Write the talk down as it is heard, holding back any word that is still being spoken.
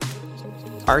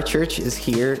Our church is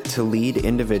here to lead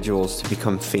individuals to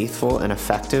become faithful and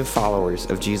effective followers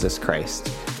of Jesus Christ.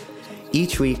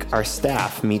 Each week, our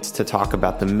staff meets to talk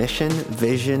about the mission,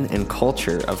 vision, and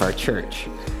culture of our church.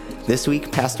 This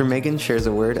week, Pastor Megan shares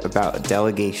a word about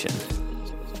delegation.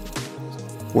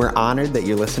 We're honored that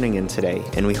you're listening in today,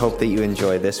 and we hope that you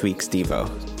enjoy this week's Devo.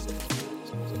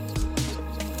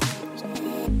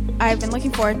 I've been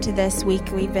looking forward to this week.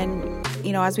 We've been,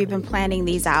 as we've been planning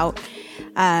these out,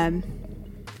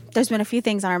 there's been a few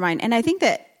things on our mind. And I think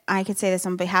that I could say this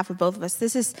on behalf of both of us.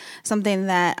 This is something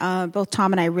that both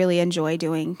Tom and I really enjoy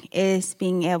doing, is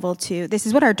being able to, this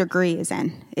is what our degree is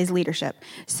in, is leadership.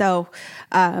 So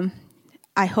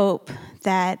I hope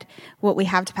that what we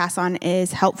have to pass on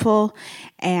is helpful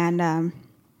and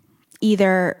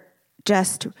either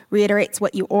just reiterates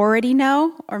what you already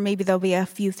know, or maybe there'll be a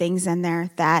few things in there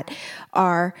that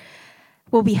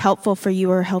will be helpful for you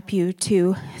or help you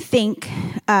to think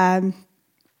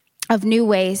of new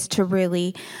ways to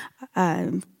really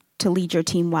to lead your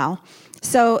team well.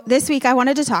 So this week I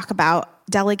wanted to talk about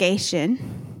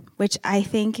delegation, which I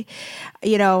think,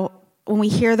 when we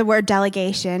hear the word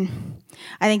delegation,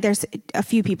 I think there's a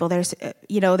few people.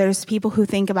 There's people who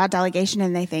think about delegation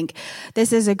and they think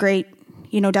this is a great,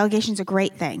 delegation is a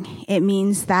great thing. It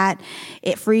means that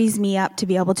it frees me up to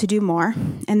be able to do more.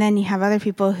 And then you have other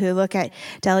people who look at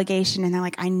delegation and they're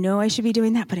like, I know I should be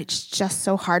doing that, but it's just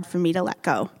so hard for me to let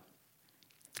go.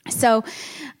 So,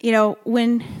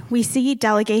 when we see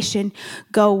delegation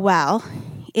go well,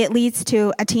 it leads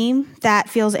to a team that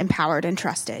feels empowered and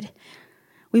trusted.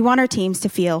 We want our teams to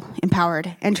feel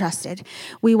empowered and trusted.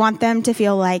 We want them to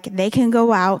feel like they can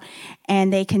go out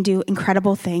and they can do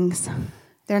incredible things.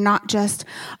 They're not just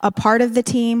a part of the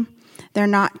team. They're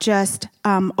not just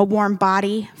a warm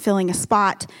body filling a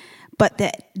spot, but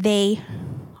that they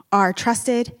are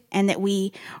trusted and that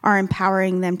we are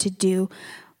empowering them to do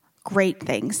great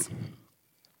things.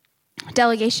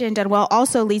 Delegation done well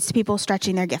also leads to people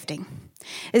stretching their gifting.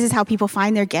 This is how people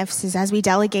find their gifts, is as we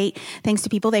delegate things to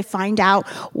people, they find out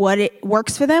what it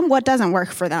works for them, what doesn't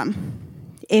work for them.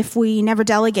 If we never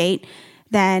delegate,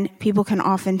 then people can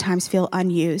oftentimes feel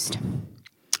unused.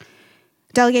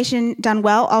 Delegation done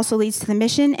well also leads to the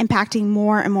mission impacting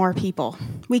more and more people.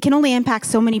 We can only impact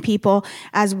so many people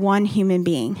as one human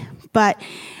being, but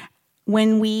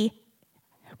when we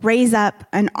raise up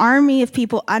an army of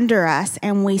people under us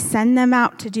and we send them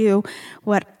out to do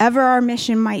whatever our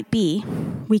mission might be,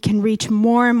 we can reach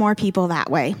more and more people that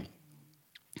way.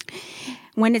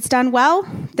 When it's done well,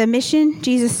 the mission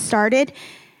Jesus started,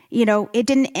 it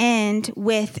didn't end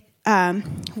with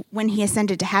when he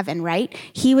ascended to heaven, right?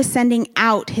 He was sending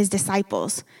out his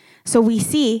disciples. So we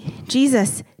see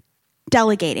Jesus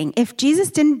delegating. If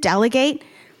Jesus didn't delegate,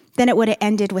 then it would have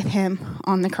ended with him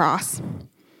on the cross.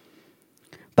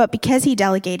 But because he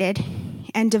delegated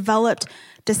and developed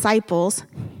disciples,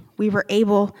 we are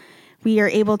able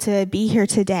to be here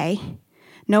today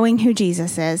knowing who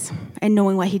Jesus is and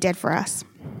knowing what he did for us.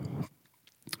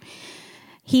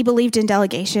 He believed in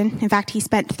delegation. In fact, he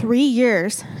spent 3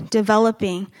 years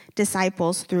developing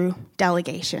disciples through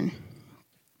delegation.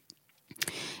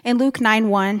 In Luke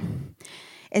 9:1,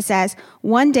 it says,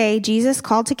 one day Jesus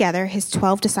called together his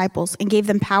 12 disciples and gave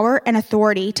them power and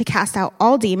authority to cast out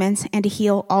all demons and to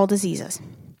heal all diseases.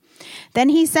 Then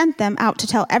he sent them out to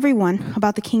tell everyone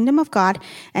about the kingdom of God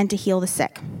and to heal the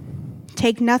sick.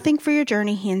 Take nothing for your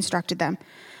journey, he instructed them.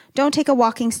 Don't take a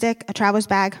walking stick, a traveler's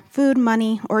bag, food,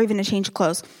 money, or even a change of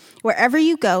clothes. Wherever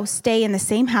you go, stay in the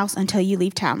same house until you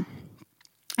leave town.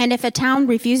 And if a town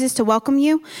refuses to welcome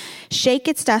you, shake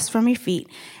its dust from your feet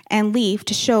and leave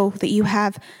to show that you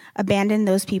have abandoned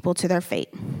those people to their fate.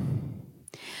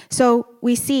 So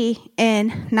we see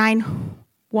in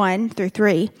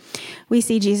 9:1-3, we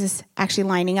see Jesus actually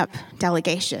lining up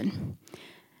delegation.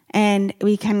 And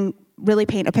we can really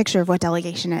paint a picture of what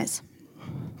delegation is.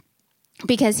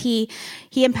 Because he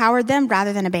empowered them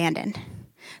rather than abandoned.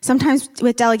 Sometimes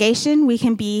with delegation, we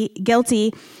can be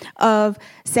guilty of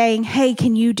saying, hey,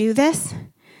 can you do this?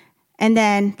 And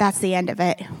then that's the end of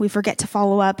it. We forget to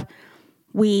follow up.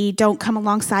 We don't come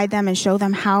alongside them and show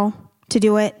them how to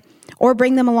do it, or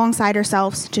bring them alongside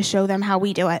ourselves to show them how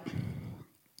we do it.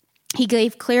 He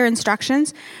gave clear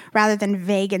instructions rather than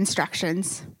vague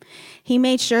instructions. He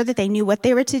made sure that they knew what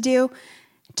they were to do,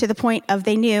 to the point of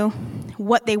they knew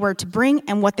what they were to bring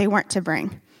and what they weren't to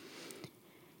bring.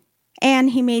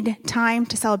 And he made time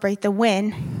to celebrate the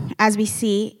win, as we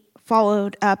see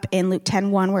followed up in Luke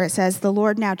 10:1, where it says, the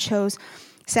Lord now chose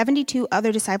 72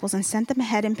 other disciples and sent them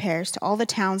ahead in pairs to all the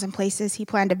towns and places he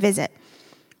planned to visit.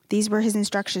 These were his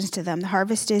instructions to them. The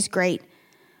harvest is great,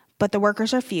 but the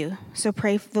workers are few. So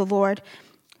pray for the Lord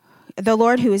the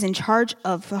Lord who is in charge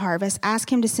of the harvest,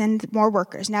 ask him to send more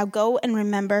workers. Now go and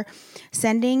remember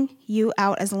sending you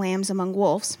out as lambs among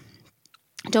wolves.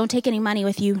 Don't take any money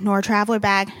with you, nor a traveler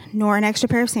bag, nor an extra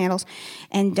pair of sandals,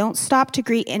 and don't stop to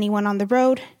greet anyone on the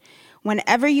road.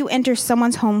 Whenever you enter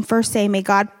someone's home, first say, may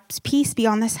God's peace be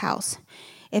on this house.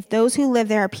 If those who live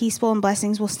there are peaceful and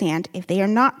blessings will stand. If they are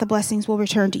not, the blessings will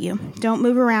return to you. Don't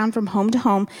move around from home to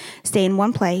home. Stay in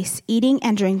one place, eating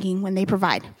and drinking when they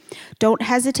provide. Don't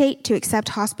hesitate to accept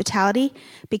hospitality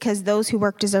because those who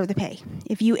work deserve the pay.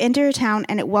 If you enter a town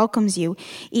and it welcomes you,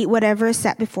 eat whatever is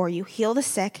set before you. Heal the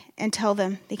sick and tell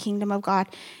them the kingdom of God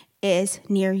is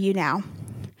near you now.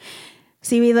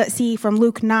 Let's see from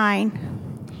Luke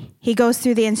 9, he goes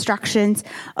through the instructions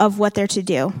of what they're to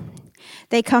do.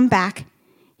 They come back.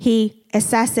 He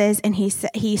assesses and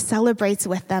he celebrates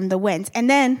with them the wins. And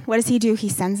then what does he do? He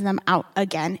sends them out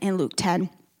again in Luke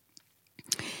 10.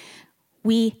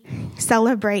 We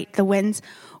celebrate the wins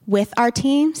with our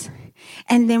teams,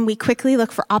 and then we quickly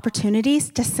look for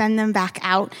opportunities to send them back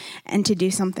out and to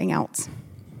do something else.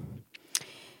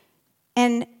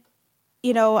 And,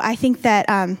 I think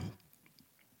that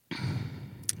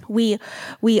we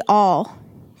all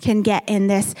can get in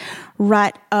this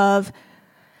rut of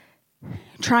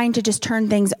trying to just turn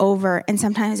things over, and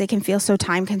sometimes it can feel so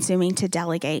time-consuming to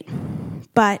delegate.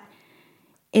 But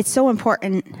it's so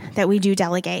important that we do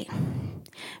delegate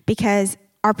because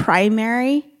our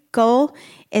primary goal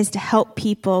is to help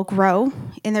people grow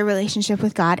in their relationship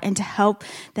with God and to help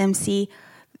them see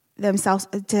themselves,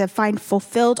 to find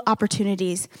fulfilled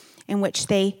opportunities in which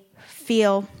they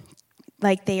feel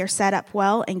like they are set up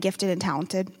well and gifted and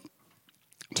talented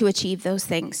to achieve those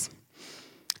things.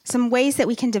 Some ways that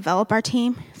we can develop our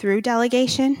team through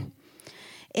delegation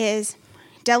is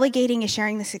delegating is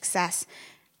sharing the success.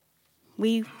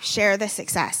 We share the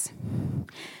success.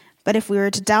 But if we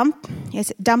were to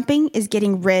dumping is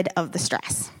getting rid of the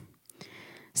stress.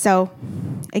 So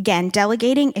again,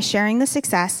 delegating is sharing the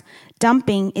success.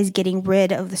 Dumping is getting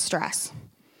rid of the stress.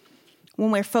 When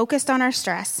we're focused on our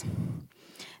stress,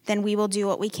 then we will do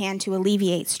what we can to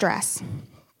alleviate stress.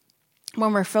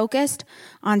 When we're focused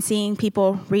on seeing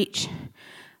people reach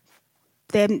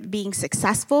them being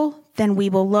successful, then we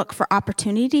will look for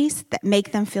opportunities that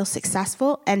make them feel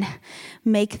successful and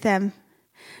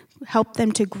help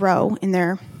them to grow in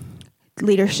their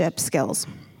leadership skills.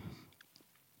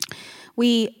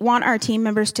 We want our team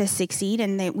members to succeed,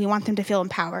 and we want them to feel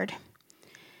empowered.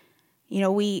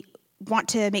 We want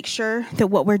to make sure that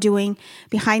what we're doing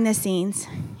behind the scenes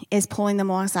is pulling them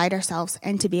alongside ourselves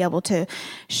and to be able to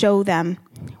show them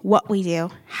what we do,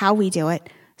 how we do it,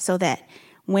 so that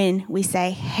when we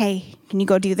say, hey, can you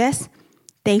go do this?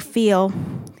 They feel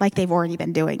like they've already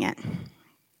been doing it.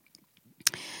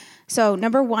 So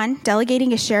 1,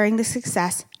 delegating is sharing the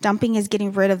success. Dumping is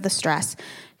getting rid of the stress.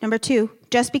 2,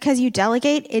 just because you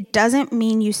delegate, it doesn't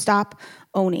mean you stop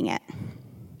owning it.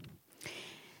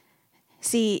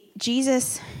 See,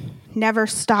 Jesus never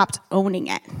stopped owning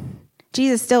it.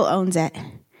 Jesus still owns it.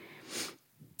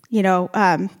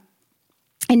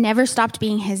 It never stopped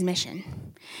being his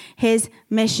mission. His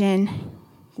mission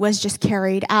was just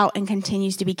carried out and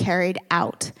continues to be carried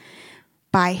out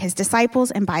by his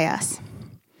disciples and by us.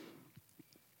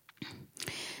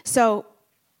 So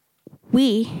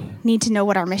we need to know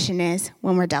what our mission is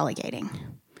when we're delegating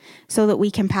so that we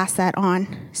can pass that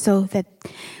on, so that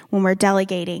when we're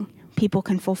delegating, people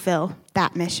can fulfill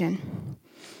that mission.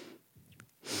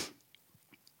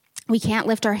 We can't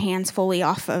lift our hands fully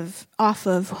off of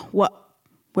what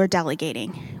we're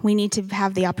delegating. We need to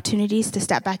have the opportunities to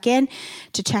step back in,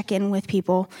 to check in with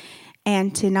people,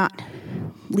 and to not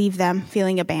leave them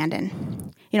feeling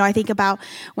abandoned. I think about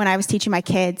when I was teaching my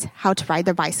kids how to ride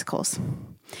their bicycles.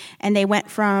 And they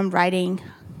went from riding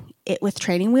it with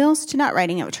training wheels to not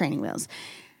riding it with training wheels.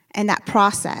 And the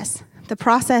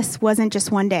process wasn't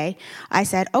just one day. I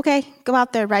said, okay, go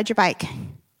out there, ride your bike.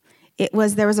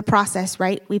 There was a process,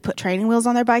 right? We put training wheels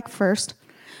on their bike first.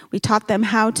 We taught them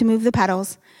how to move the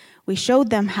pedals. We showed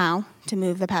them how to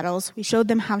move the pedals. We showed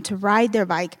them how to ride their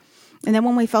bike. And then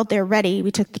when we felt they're ready,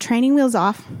 we took the training wheels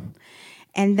off.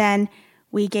 And then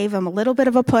we gave them a little bit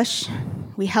of a push.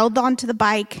 We held on to the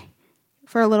bike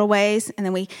for a little ways. And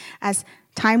then as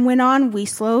time went on, we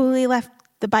slowly let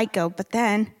the bike go. But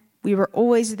then we were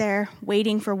always there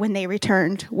waiting for when they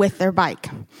returned with their bike.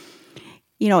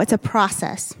 It's a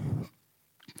process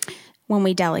when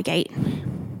we delegate.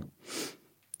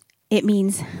 It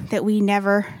means that we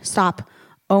never stop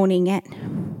owning it.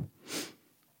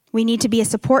 We need to be a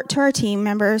support to our team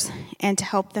members and to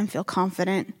help them feel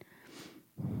confident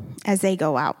as they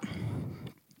go out.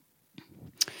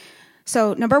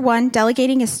 So 1,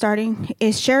 delegating is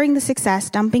sharing the success.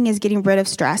 Dumping is getting rid of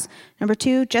stress.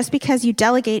 2, just because you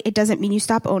delegate, it doesn't mean you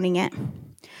stop owning it.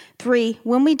 3,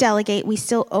 when we delegate, we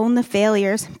still own the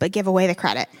failures, but give away the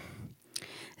credit.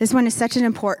 This one is such an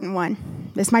important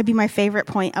one. This might be my favorite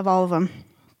point of all of them.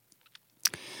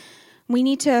 We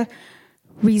need to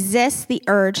resist the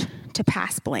urge to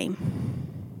pass blame.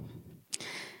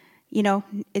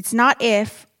 It's not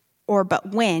if or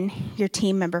but when your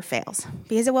team member fails,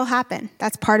 because it will happen.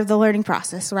 That's part of the learning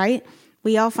process, right?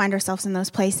 We all find ourselves in those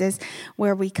places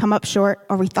where we come up short,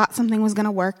 or we thought something was going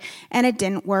to work and it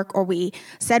didn't work, or we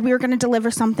said we were going to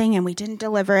deliver something and we didn't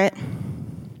deliver it.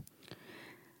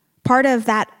 Part of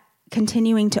that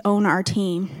continuing to own our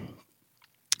team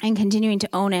and continuing to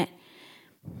own it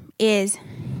is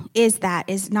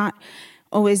not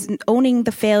always owning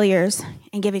the failures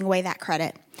and giving away that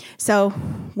credit. So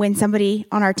when somebody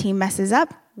on our team messes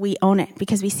up, we own it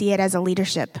because we see it as a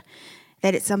leadership,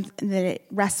 that it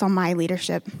rests on my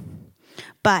leadership.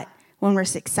 But when we're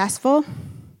successful,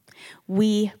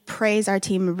 we praise our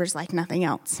team members like nothing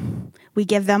else. We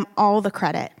give them all the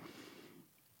credit.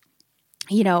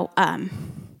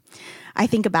 I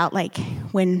think about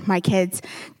when my kids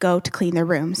go to clean their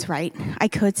rooms, right? I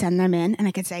could send them in and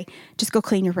I could say, just go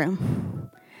clean your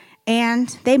room. And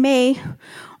they may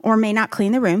or may not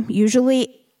clean the room.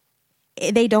 Usually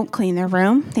they don't clean their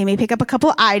room. They may pick up a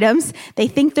couple items. They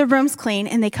think the room's clean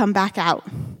and they come back out.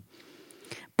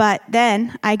 But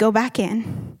then I go back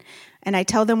in and I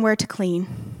tell them where to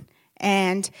clean.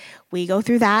 And we go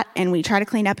through that and we try to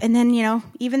clean up. And then,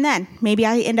 even then, maybe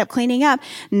I end up cleaning up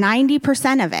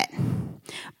 90% of it.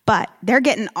 But they're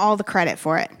getting all the credit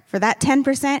for it. For that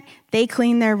 10%, they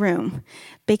clean their room,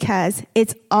 because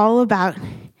it's all about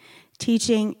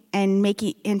teaching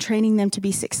and training them to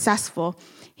be successful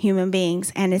human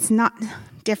beings. And it's not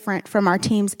different from our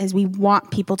teams, as we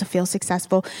want people to feel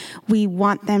successful. We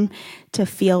want them to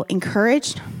feel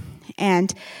encouraged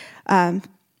and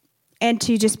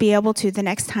to just be able to, the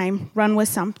next time, run with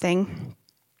something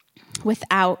with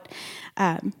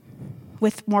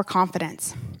more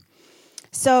confidence.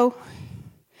 So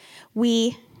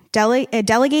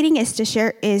delegating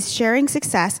is sharing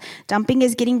success. Dumping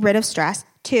is getting rid of stress.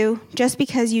 2, just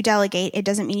because you delegate, it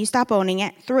doesn't mean you stop owning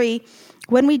it. 3,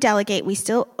 when we delegate, we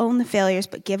still own the failures,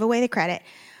 but give away the credit.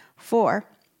 4,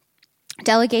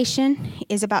 delegation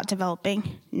is about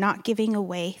developing, not giving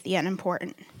away the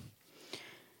unimportant.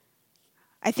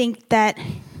 I think that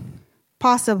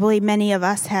possibly many of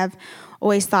us have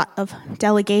always thought of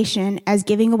delegation as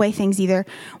giving away things either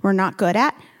we're not good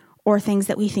at or things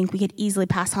that we think we could easily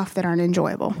pass off that aren't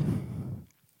enjoyable.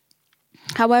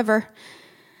 However,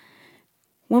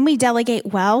 when we delegate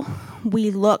well,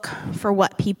 we look for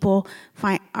what people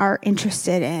are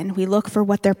interested in. We look for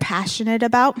what they're passionate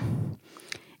about,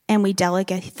 and we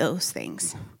delegate those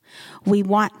things. We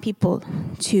want people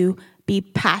to be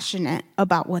passionate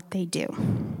about what they do.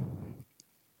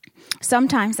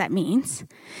 Sometimes that means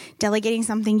delegating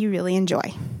something you really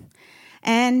enjoy.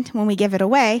 And when we give it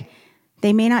away,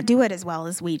 they may not do it as well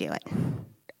as we do it,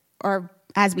 or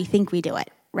as we think we do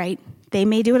it, right? They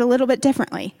may do it a little bit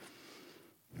differently.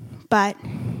 But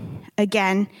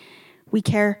again, we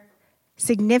care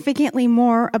significantly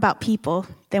more about people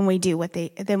than we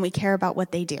care about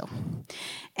what they do.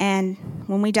 And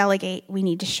when we delegate, we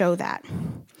need to show that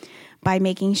by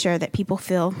making sure that people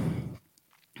feel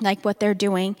like what they're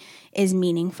doing is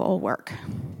meaningful work.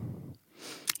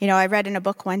 I read in a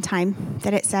book one time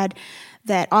that it said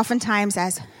that oftentimes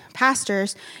as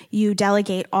pastors, you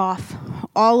delegate off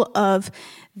all of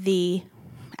the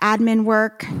admin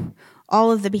work,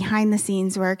 all of the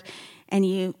behind-the-scenes work,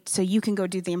 so you can go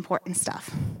do the important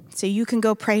stuff. So you can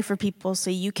go pray for people, so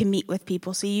you can meet with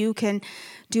people, so you can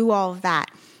do all of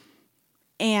that.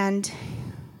 And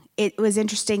it was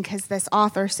interesting because this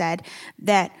author said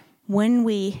that when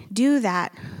we do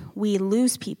that, we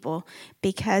lose people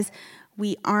because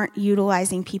we aren't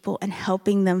utilizing people and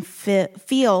helping them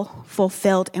feel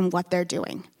fulfilled in what they're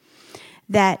doing.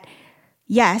 That,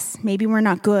 yes, maybe we're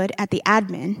not good at the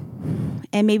admin,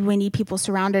 and maybe we need people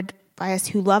surrounded by us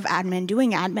who love admin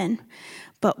doing admin,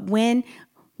 but when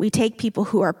we take people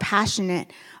who are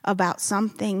passionate about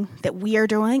something that we are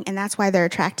doing, and that's why they're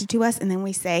attracted to us, and then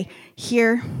we say,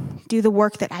 here, do the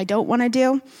work that I don't want to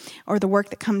do, or the work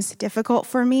that comes difficult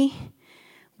for me,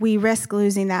 we risk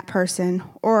losing that person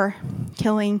or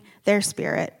killing their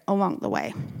spirit along the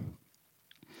way.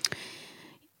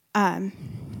 So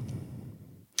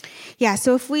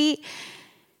if we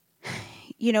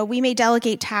may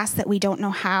delegate tasks that we don't know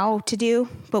how to do,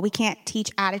 but we can't teach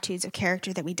attitudes of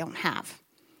character that we don't have.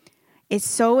 It's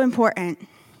so important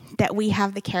that we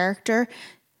have the character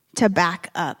to back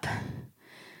up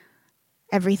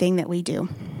everything that we do.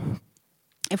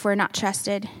 If we're not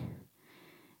trusted,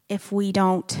 if we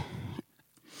don't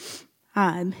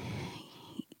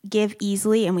give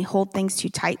easily and we hold things too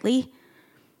tightly,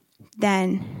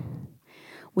 then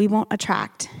we won't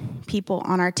attract people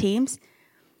on our teams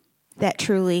that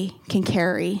truly can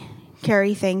carry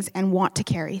things and want to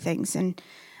carry things and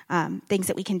things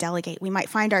that we can delegate. We might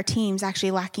find our teams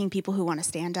actually lacking people who want to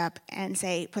stand up and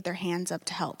say, put their hands up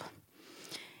to help.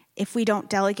 If we don't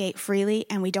delegate freely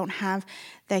and we don't have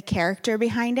the character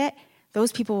behind it,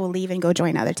 those people will leave and go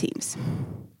join other teams.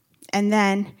 And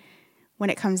then when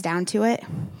it comes down to it,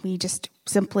 we just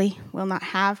simply will not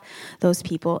have those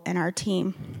people, and our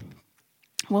team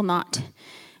will not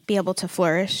be able to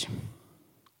flourish.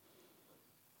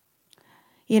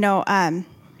 You know, I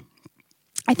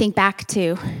think back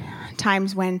to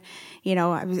times when, you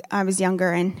know, I was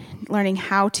younger and learning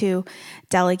how to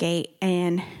delegate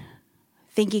and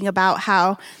thinking about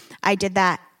how I did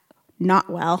that not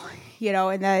well, you know,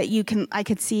 and I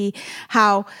could see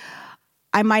how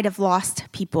I might have lost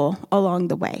people along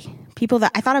the way. People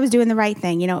that I thought I was doing the right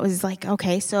thing. You know, it was like,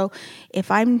 okay, so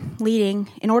if I'm leading,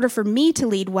 in order for me to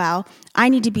lead well, I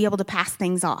need to be able to pass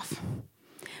things off.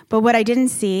 But what I didn't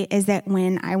see is that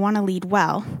when I want to lead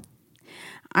well,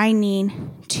 I need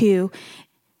to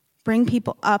bring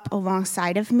people up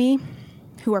alongside of me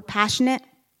who are passionate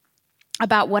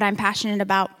about what I'm passionate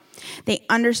about. They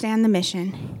understand the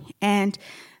mission, and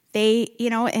they, you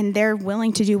know, and they're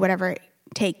willing to do whatever it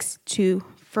takes to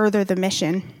further the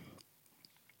mission.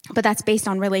 But that's based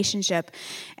on relationship,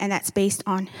 and that's based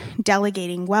on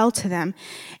delegating well to them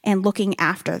and looking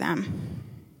after them.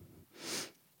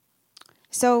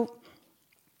 So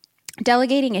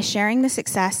delegating is sharing the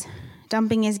success.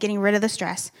 Dumping is getting rid of the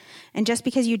stress. And just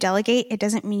because you delegate, it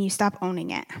doesn't mean you stop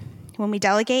owning it. When we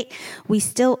delegate, we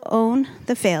still own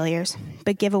the failures,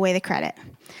 but give away the credit.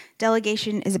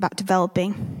 Delegation is about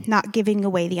developing, not giving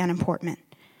away the unimportant.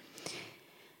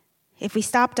 If we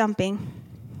stop dumping,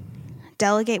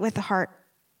 delegate with the heart,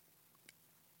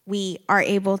 we are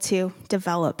able to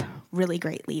develop really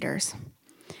great leaders.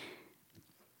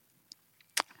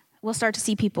 We'll start to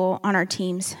see people on our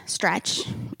teams stretch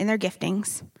in their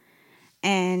giftings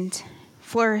and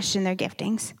flourish in their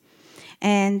giftings.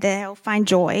 And they'll find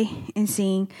joy in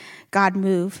seeing God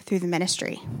move through the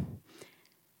ministry.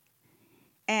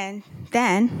 And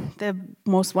then the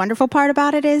most wonderful part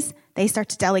about it is they start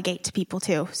to delegate to people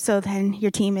too. So then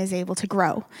your team is able to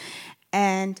grow.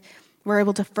 And we're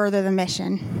able to further the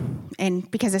mission. And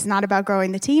because it's not about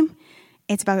growing the team,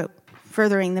 it's about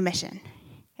furthering the mission.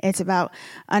 It's about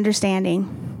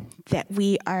understanding that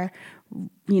we are,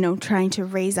 you know, trying to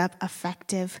raise up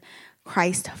effective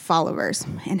Christ followers.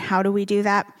 And how do we do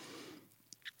that?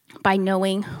 By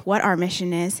knowing what our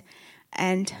mission is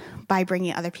and by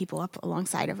bringing other people up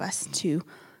alongside of us to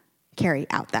carry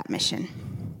out that mission.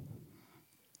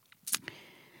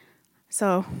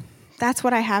 So that's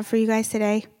what I have for you guys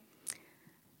today,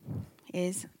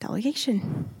 is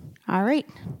delegation. All right.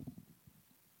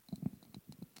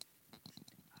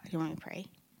 You want me to pray?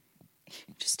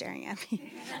 Just staring at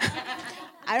me.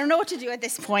 I don't know what to do at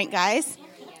this point, guys.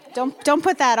 Don't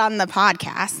put that on the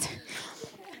podcast.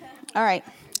 All right.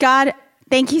 God,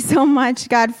 thank you so much,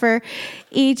 God, for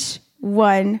each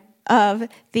one of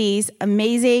these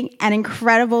amazing and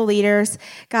incredible leaders.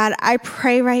 God, I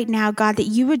pray right now, God, that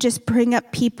you would just bring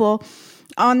up people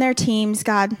on their teams,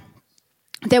 God,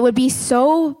 that would be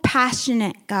so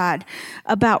passionate, God,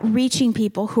 about reaching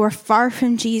people who are far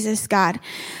from Jesus, God,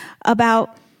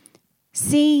 about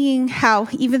seeing how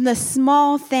even the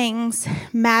small things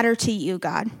matter to you,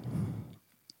 God.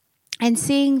 And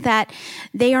seeing that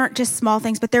they aren't just small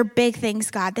things, but they're big things,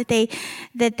 God, that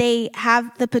they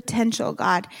have the potential,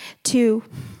 God, to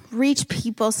reach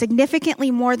people significantly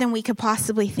more than we could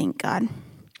possibly think, God.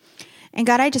 And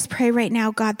God, I just pray right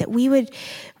now, God, that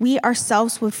we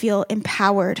ourselves would feel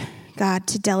empowered, God,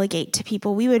 to delegate to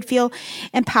people. We would feel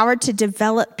empowered to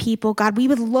develop people, God. We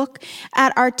would look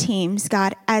at our teams,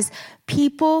 God, as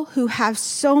people who have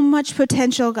so much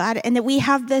potential, God, and that we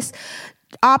have this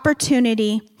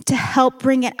opportunity to help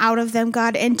bring it out of them,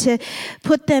 God, and to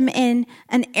put them in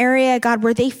an area, God,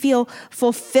 where they feel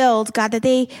fulfilled, God, that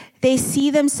they see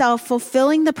themselves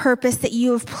fulfilling the purpose that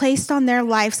you have placed on their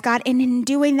lives, God, and in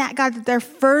doing that, God, that they're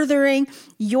furthering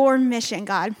your mission,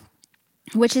 God,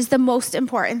 which is the most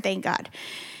important thing, God,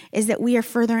 is that we are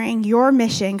furthering your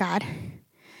mission, God,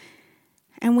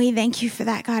 and we thank you for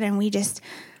that, God, and we just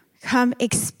come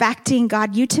expecting,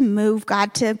 God, you to move,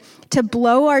 God, to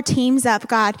blow our teams up,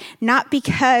 God, not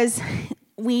because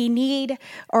we need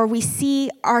or we see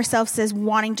ourselves as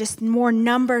wanting just more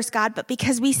numbers, God, but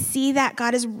because we see that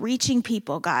God is reaching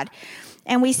people, God.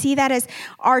 And we see that as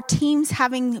our teams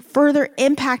having further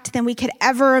impact than we could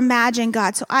ever imagine,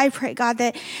 God. So I pray, God,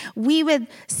 that we would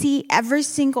see every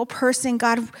single person,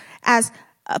 God, as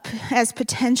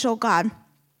potential, God.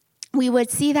 We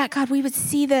would see that, God. We would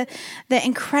see the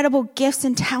incredible gifts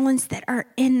and talents that are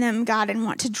in them, God, and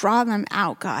want to draw them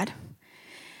out, God.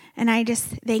 And I just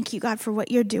thank you, God, for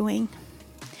what you're doing.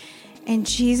 In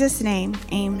Jesus' name,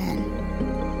 amen.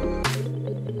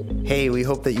 Hey, we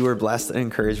hope that you were blessed and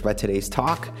encouraged by today's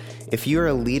talk. If you are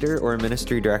a leader or a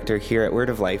ministry director here at Word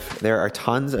of Life, there are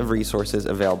tons of resources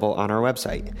available on our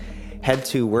website. Head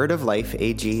to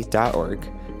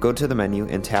wordoflifeag.org, go to the menu,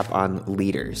 and tap on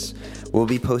Leaders. We'll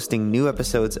be posting new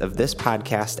episodes of this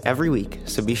podcast every week,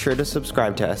 so be sure to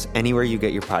subscribe to us anywhere you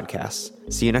get your podcasts.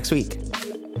 See you next week.